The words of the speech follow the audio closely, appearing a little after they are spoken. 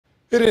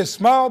It is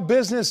Small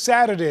Business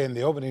Saturday and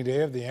the opening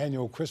day of the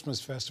annual Christmas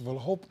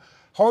Festival,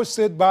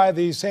 hosted by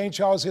the St.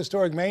 Charles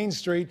Historic Main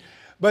Street.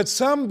 But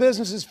some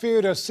businesses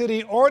feared a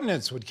city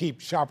ordinance would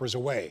keep shoppers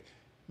away.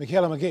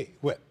 Michaela McGee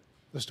with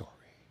the story.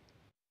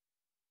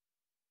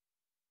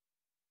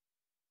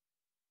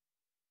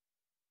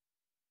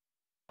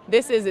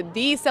 This is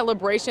the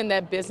celebration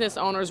that business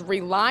owners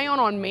rely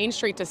on Main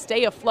Street to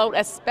stay afloat,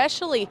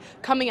 especially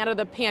coming out of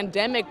the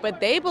pandemic.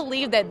 But they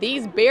believe that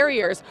these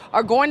barriers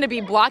are going to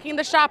be blocking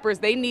the shoppers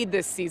they need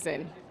this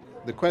season.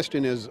 The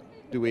question is,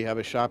 do we have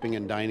a shopping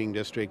and dining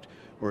district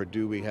or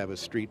do we have a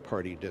street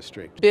party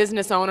district?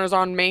 Business owners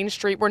on Main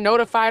Street were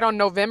notified on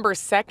November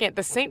 2nd.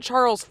 The St.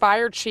 Charles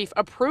Fire Chief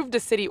approved a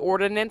city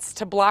ordinance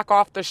to block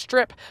off the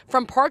strip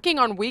from parking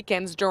on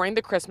weekends during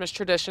the Christmas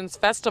Traditions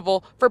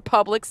Festival for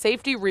public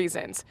safety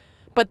reasons.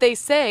 But they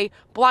say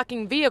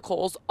blocking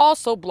vehicles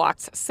also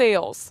blocks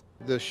sales.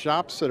 The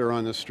shops that are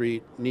on the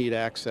street need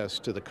access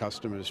to the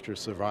customers to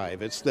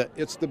survive. It's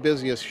the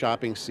busiest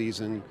shopping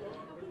season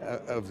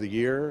of the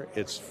year.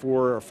 It's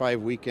 4 or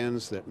 5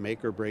 weekends that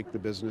make or break the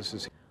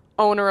businesses.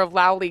 Owner of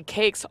Lowley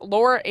Cakes,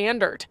 Laura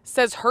Andert,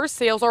 says her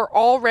sales are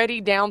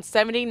already down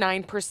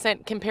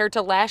 79% compared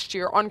to last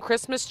year on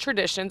Christmas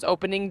Traditions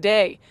opening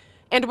day.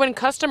 And when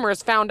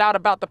customers found out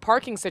about the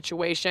parking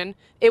situation,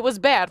 it was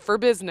bad for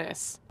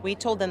business. We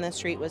told them the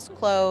street was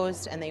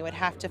closed and they would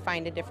have to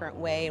find a different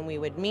way and we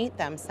would meet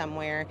them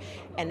somewhere,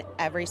 and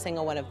every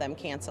single one of them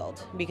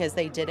canceled because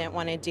they didn't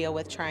want to deal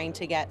with trying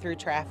to get through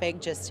traffic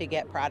just to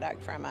get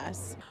product from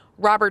us.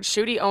 Robert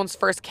Schutte owns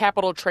First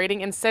Capital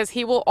Trading and says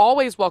he will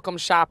always welcome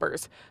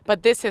shoppers,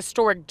 but this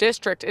historic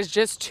district is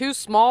just too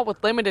small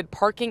with limited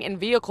parking and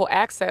vehicle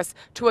access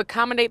to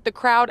accommodate the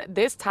crowd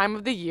this time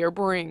of the year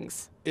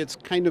brings. It's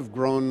kind of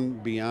grown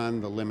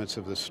beyond the limits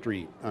of the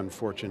street,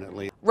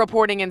 unfortunately.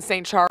 Reporting in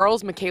St.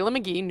 Charles, Michaela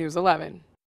McGee, News 11.